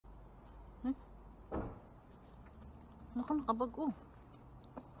Nakabag oh.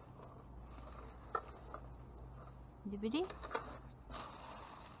 DVD.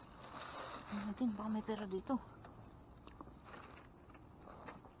 Natin, baka may pera dito.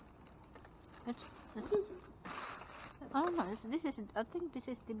 It's I don't know. This is. I think this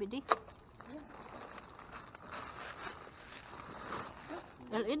is DVD.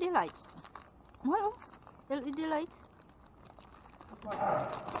 LED lights. Well, LED lights.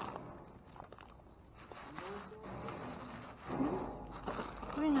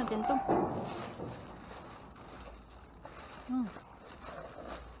 Kunin natin to.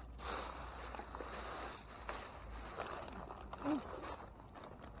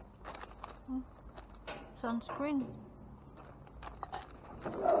 Sunscreen.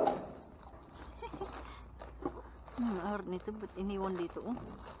 Hard nito, ba't iniwan dito oh?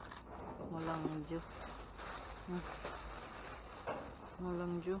 Walang Diyo.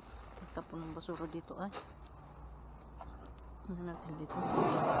 Walang Diyo. Tapon ng basura dito ay. Ano natin dito?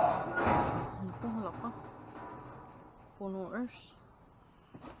 Ano po? Wala pa. Puno earth.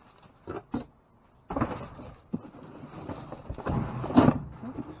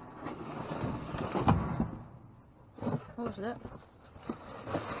 What was that?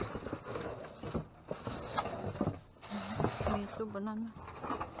 Ito, banana.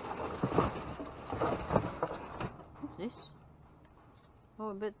 What's this? Oh,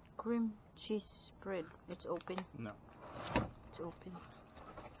 a bit cream cheese spread. It's open. No. It's open.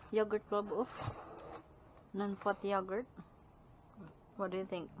 Yogurt club off. Non-fat yogurt. What do you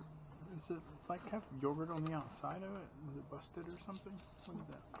think? Is it like have yogurt on the outside of it? Is it busted or something? What is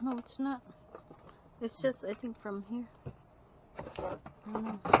that? No, it's not. It's just, I think, from here. I don't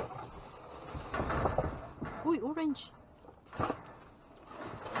know. Uy, orange.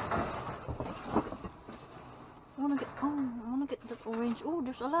 I wanna get that orange. Oh,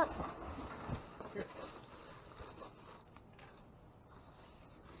 there's a lot.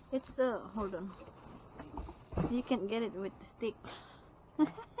 It's hold on. You can get it with the stick.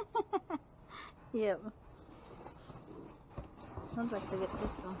 Yeah. I'd like to get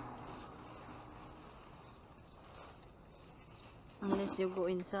this one. Unless you go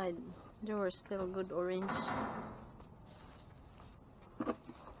inside. There were still good orange.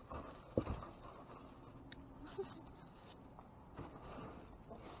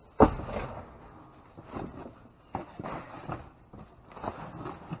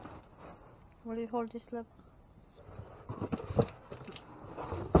 Will you hold this lap?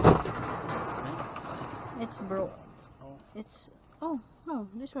 It's broke. Oh. It's oh no,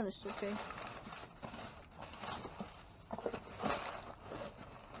 this one is okay.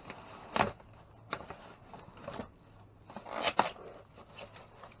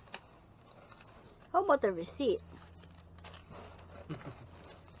 How about the receipt?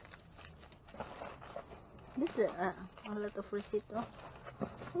 This is a lot of receipt. Oh,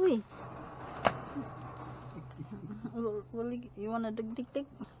 uy. You wanna dig? I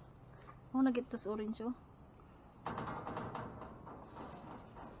wanna get this orange.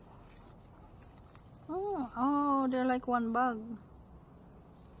 Oh, they're like one bag.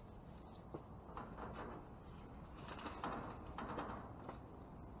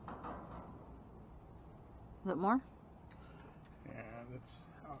 Is that more? Yeah, that's.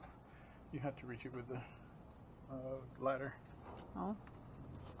 You have to reach it with the ladder. Oh.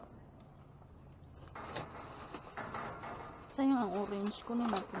 Sayang ang orange. Kunin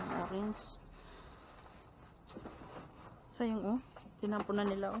natin ang orange. Sayang oh. Tinapon na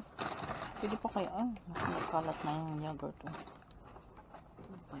nila oh. Pwede pa kaya oh. Nakalat na yung yogurt oh.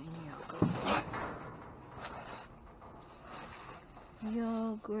 Ay,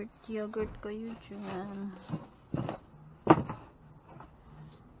 yogurt. Yogurt kayo dyan.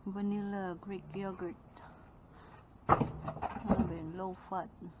 Vanilla Greek yogurt. Ano ba yun? Low fat.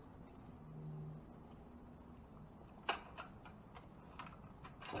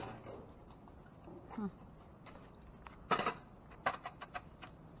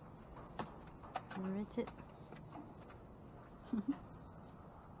 Where is it?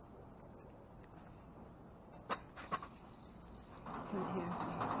 Right here.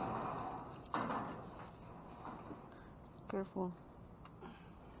 Careful.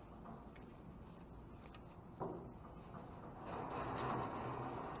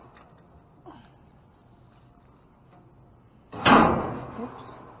 Oops.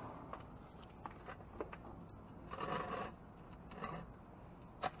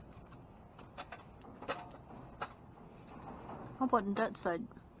 How about on that side?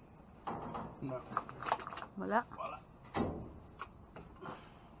 No. Wala? Wala.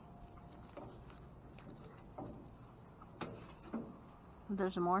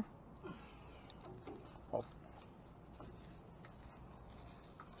 There's more? Oh.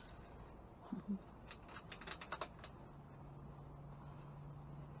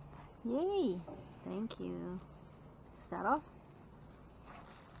 Yay! Thank you. Is that all?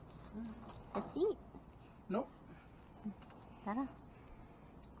 Let's eat. Nope. Tara.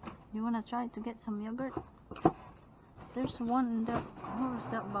 You wanna try to get some yogurt? There's one in that. Where's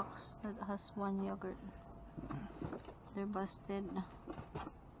that box that has one yogurt? They're busted.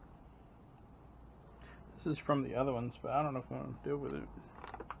 This is from the other ones, but I don't know if I want to deal with it.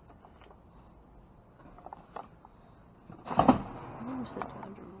 Where's the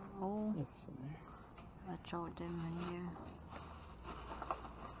other? Oh, It's in there. I throw them in here.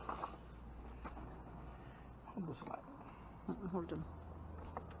 Hold this light. Hold them.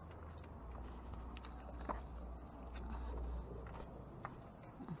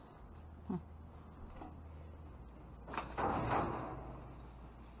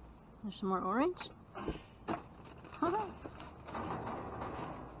 There's some more orange.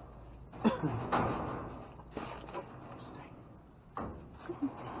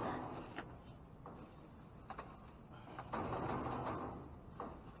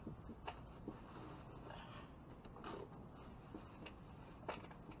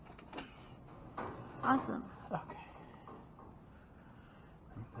 Awesome. Okay.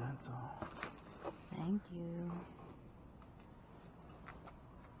 I think that's all. Thank you.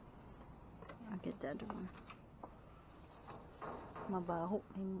 I'll get the other one. Mabaho.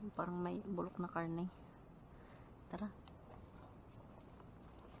 Parang may bulok na karne. Tara.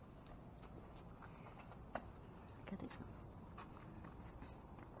 Get it.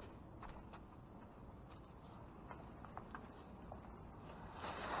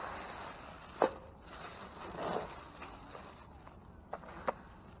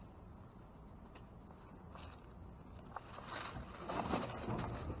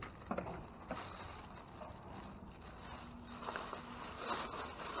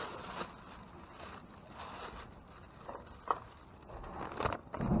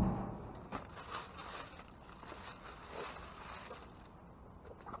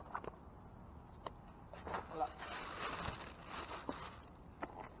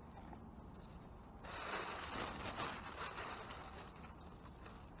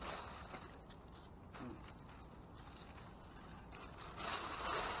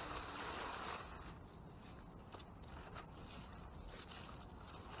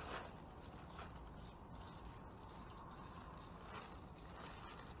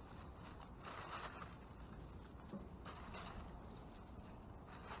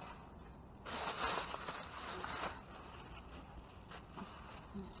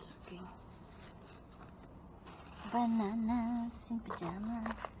 Bananas in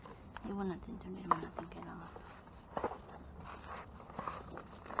pajamas. Iwan natin ito. Hindi naman natin kailangan.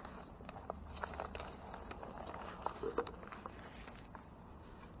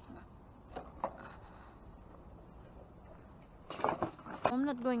 I'm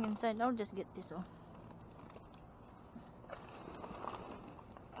not going inside. I'll just get this one.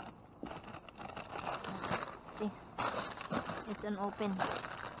 See? It's an open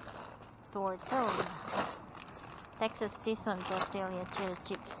tortilla. Texas seasoned tortilla chill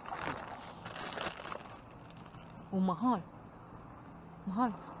chips. Oh, mahal.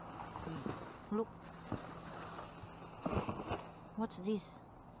 Mahal. Look. What's this?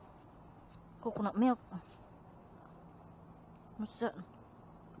 Coconut milk. What's that?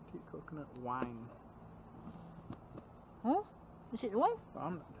 Petite coconut wine. Oh? Is it wine? Well,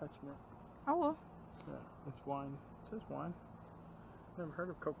 I'm not touching it. Oh, well. Yeah, it's wine. It says wine. Never heard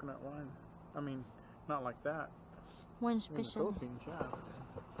of coconut wine. I mean, not like that. Wine In the special. Philippines, yeah.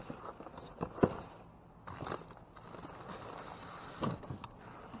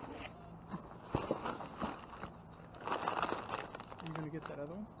 You gonna get that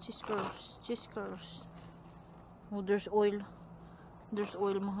other one? Cheese curls. Cheese curls. Oh, there's oil. There's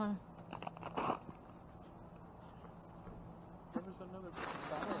oil, mahal. There was another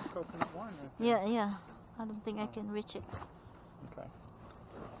bottle of coconut wine right there. Yeah, yeah. I don't think I can reach it. Okay.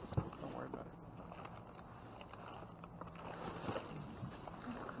 Don't worry about it.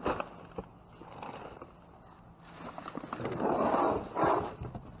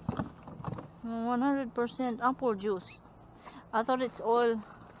 Mm, 100% apple juice. I thought it's oil.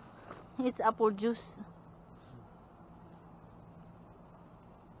 It's apple juice.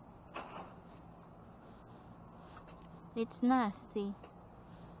 It's nasty.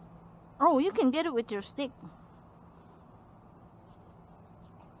 Oh, you can get it with your stick.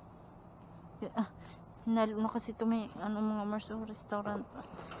 Hinalo na kasi ito may mga Marso restaurant.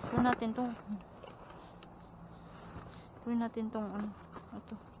 Tuloy natin tong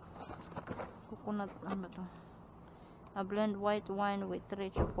ito. Coconut, ano to? A blend white wine with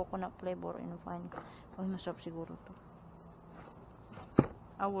rich coconut flavor and fine. Ay, masarap siguro to.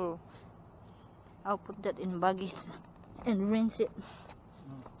 I'll put that in baggies and rinse it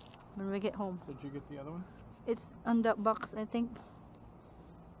when we get home. Did you get the other one? It's on that box, I think.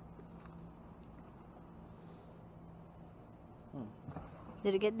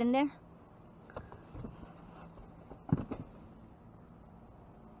 Did it get in there?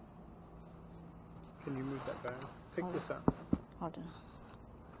 Can you move that bag? Take this out. Hold on.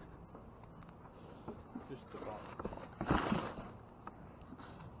 Just the bottom.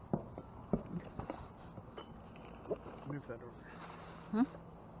 Move that over. Hmm?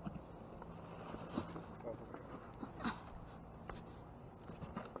 All the way over.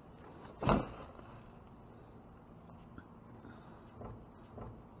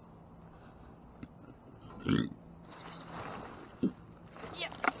 Yeah.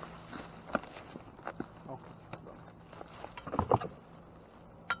 Okay.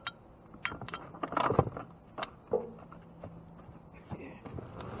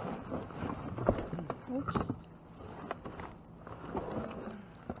 Oops.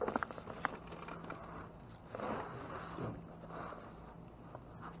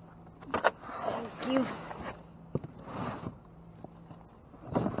 Thank you.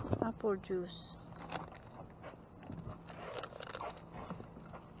 Apple juice.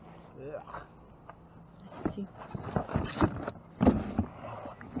 Yeah. Let's see.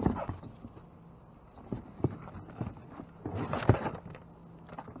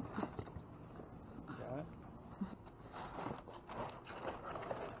 Got it?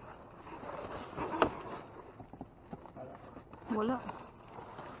 Wala.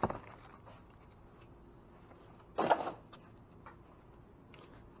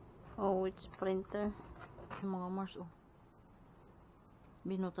 Oh, it's printer. Yung mga Mars, oh.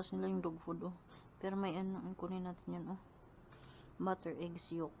 Binutas nila yung dog food, oh. Pero may ano, kunin natin yun, oh. Butter, eggs,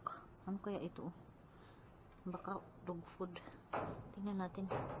 yolk. Ano kaya ito, oh? Baka dog food. Tingnan natin.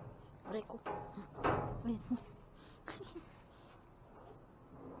 Aray ko. Ayan.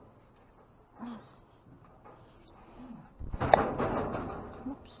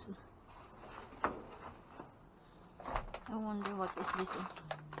 Oops. I wonder what is this, oh.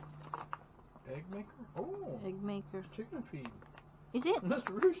 Egg maker? Oh, Egg maker. chicken feed. Is it? Mr.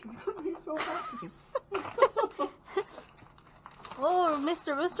 Rooster's gonna be so happy. Oh,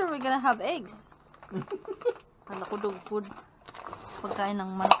 Mr. Rooster, we're gonna have eggs. Kala ko dog food. Pagkain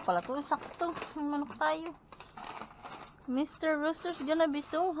ng manok pala to. Sakto. May manok tayo. Mr. Rooster's gonna be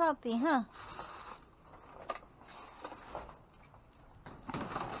so happy, huh?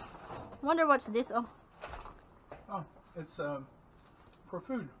 Wonder what's this, oh. Oh, it's for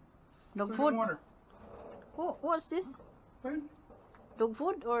food. Dog Food food? and water. Oh, what's this? Food? Dog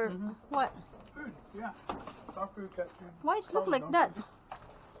food or Mhm. what? Food, yeah. Dog food, cat food. Why does it look Probably like dog that? food.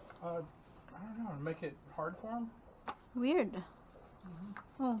 I don't know, to make it hard for them. Weird.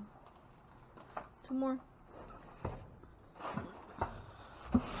 Oh. Two more.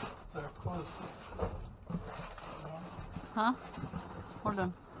 They're closed. Huh? Hold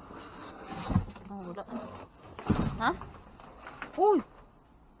on. Oh, wala. Huh? Uy!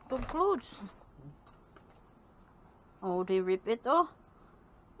 Dog clothes. Oh, they rip it, oh.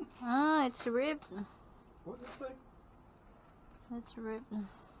 Ah, it's ripped. What does it say? It's ripped.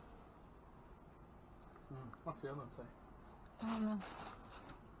 What's the other one say? I don't know.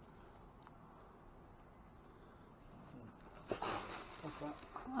 What's that?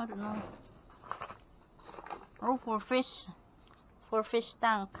 I don't know. Oh, for fish. For fish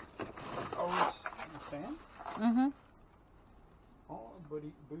tank. Oh, it's sand? Mm-hmm. Oh,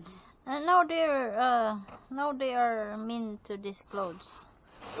 booty. And now they are mean to these clothes.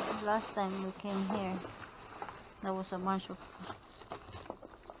 Last time we came here, there was a bunch of.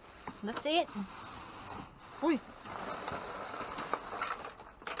 That's it. Uy.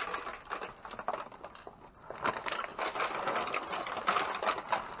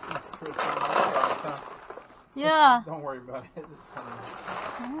 Yeah. Don't worry about it. This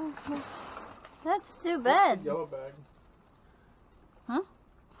time. That's too What's bad. the yellow bag? Huh?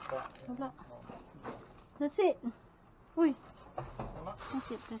 That, yeah. Wala. Oh, That's it. Uy. wala. Let's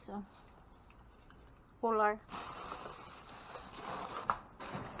get this one. Polar.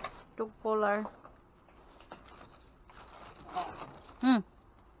 Dog polar.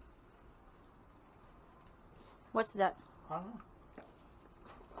 What's that? I don't know.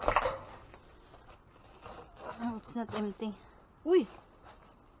 Oh, it's not empty. Uy!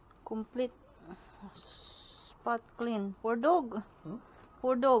 Complete. Spot clean. For dog.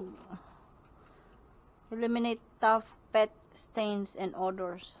 For dog. Eliminate tough pet stains and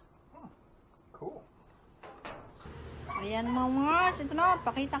odors. Cool. Ayan mga, ito na,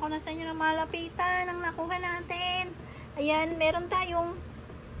 pakita ko na sa inyo ng malapitan ang nakuha natin. Ayan, meron tayong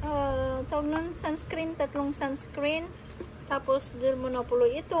tawag nun, sunscreen, 3 sunscreen. Tapos, din mo na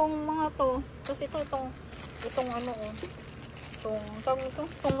puloy itong mga to. Tapos itong ano,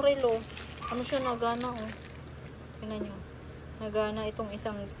 itong relo. Ano siya, nagana, tingnan nyo. Nagana itong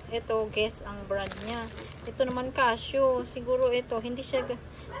isang, guess ang brand niya. Ito naman Casio. Siguro ito, hindi siya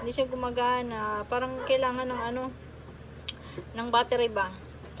gumagana. Parang kailangan ng ng battery ba?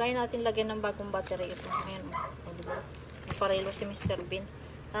 Try natin lagyan ng bagong battery ito. Ayan, diba? Naparelo si Mr. Bean.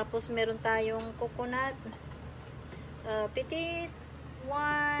 Tapos, meron tayong coconut. Petit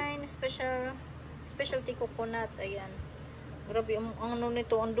wine, specialty coconut. Ayan. Grabe, ang ano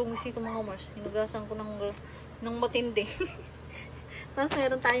nito, ang dungis ito mga Mars. Hinugasan ko ng matindi. Tapos,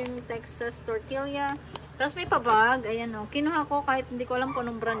 meron tayong Texas tortilla. Tapos, may pabag. Ayan, kinuha ko, kahit hindi ko alam kung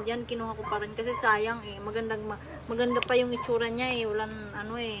anong brand yan, kinuha ko pa rin. Kasi sayang, maganda pa yung itsura niya,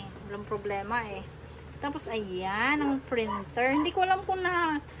 walang problema, Tapos, ayan, ang printer. Hindi ko alam kung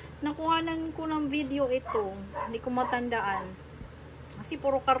nakuhanan ko ng video ito. Hindi ko matandaan. Kasi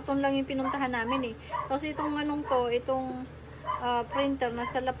puro karton lang yung pinuntahan namin, Tapos, itong printer,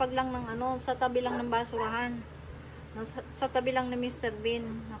 nasa lapag lang ng sa tabi lang ng basurahan. Sa tabi lang ni Mr. Bean,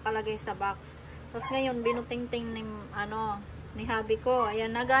 nakalagay sa box. Tapos, ngayon, binuting-ting ni hubby ko.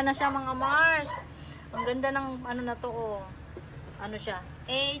 Ayan, nagana siya mga Mars. Ang ganda ng na to, Ano siya?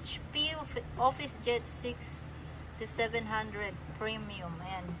 HP Office Jet 6700 Premium.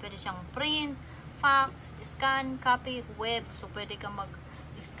 Ayan, pwede siyang print, fax, scan, copy, web. So, pwede ka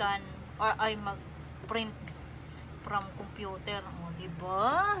mag-scan or mag-print from computer.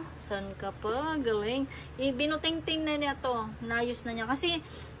 Diba? San ka pa? Galing. Binuting-ting na niya to. Naayos na niya. Kasi,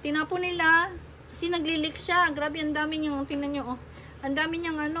 tinapon nila. Kasi naglilik siya. Grabe, ang dami niyang, tingnan nyo, ang dami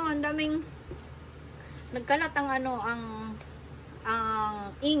niyang ang daming, nagkalat ang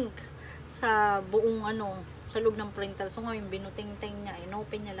ink sa buong sa loob ng printer. So ngayon binuting-ting niya,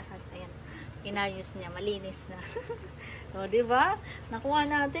 inopen niya lahat. Ayan. Inayos niya, malinis na. O, di ba? Nakuha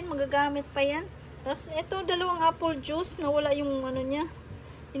natin, magagamit pa 'yan. Tapos ito, 2 apple juice, nawala yung niya.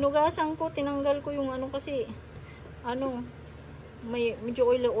 Hinugasan ko, tinanggal ko yung kasi may medyo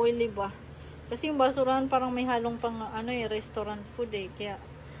oily ba. Kasi yung basurahan parang may halong pang restaurant food kaya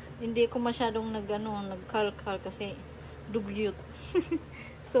hindi ko masyadong nagkalkal kasi dugyot.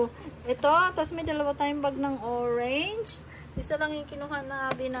 So, ito, tapos may 2 tayong bag ng orange. Isa lang yung kinuha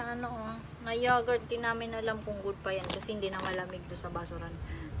na na yogurt. Di namin alam kung good pa yan kasi hindi na malamig do sa basuran.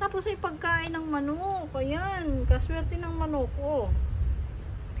 Tapos ay pagkain ng manok. Ayan, kaswerte ng manok ko.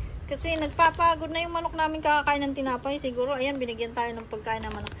 Kasi nagpapagod na yung manok namin kakakain ng tinapay. Siguro, ayan, binigyan tayo ng pagkain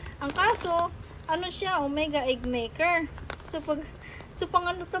ng manok. Ang kaso, siya, omega egg maker. So,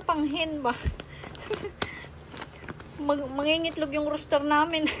 pang hen ba? Mangingitlog yung rooster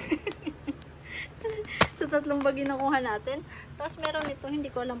namin. So, 3 bag nakuha natin. Tapos, meron ito.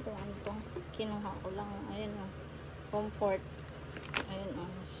 Hindi ko alam kung ano to. Kinuha ko lang. Ayan, comfort. Ayan,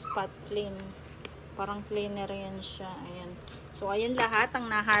 spot clean. Parang cleaner yan siya. Ayan. So, ayan lahat ang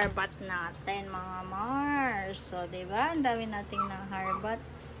naharbat natin, mga Mars. So, diba? Ang dami nating naharbat.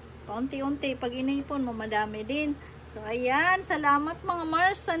 Paunti-unti. Pag inipon mo, madami din. So, ayan. Salamat, mga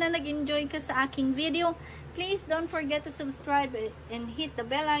Mars. Sana nag-enjoy ka sa aking video. Please don't forget to subscribe and hit the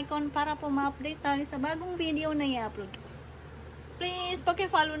bell icon para po ma-update tayo sa bagong video na i-upload. Please,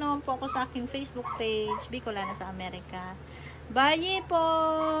 paki-follow naman po ako sa aking Facebook page, Bicolana sa Amerika. Bye po!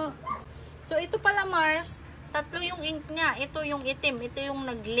 So, ito pala, Mars, 3 yung ink niya. Ito yung itim. Ito yung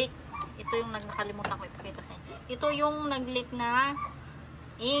nag-leak. Ito yung nakalimutan ko ipakita sa inyo. Ito yung nag-leak na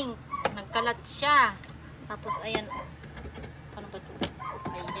ink. Nagkalat siya. Tapos, ayan. Paano ba ito?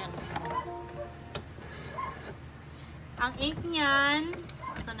 Ayan. Ang ink niyan,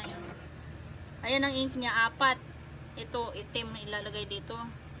 saan na yun? Ayan ang ink niya, 4. Ito, itim na ilalagay dito.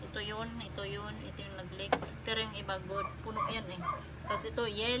 Ito yun, ito yun, ito yung nag-leak. Pero yung iba, good, puno yan Tapos ito,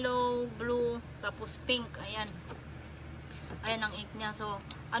 yellow, blue, tapos pink. Ayan. Ayan ang ink niya. So,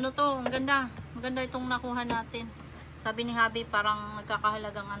 to, ang ganda. Ang ganda itong nakuha natin. Sabi ni Habi, parang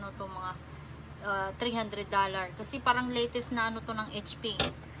nagkakahalagang to, mga $300. Kasi parang latest na to ng HP.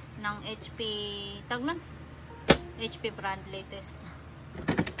 Ng HP, tag na? HP brand latest.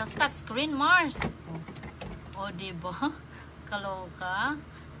 Tapos touchscreen, Mars. O, diba? Kaloka.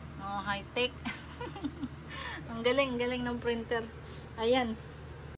 High-tech. Ang galing ng printer. Ayan.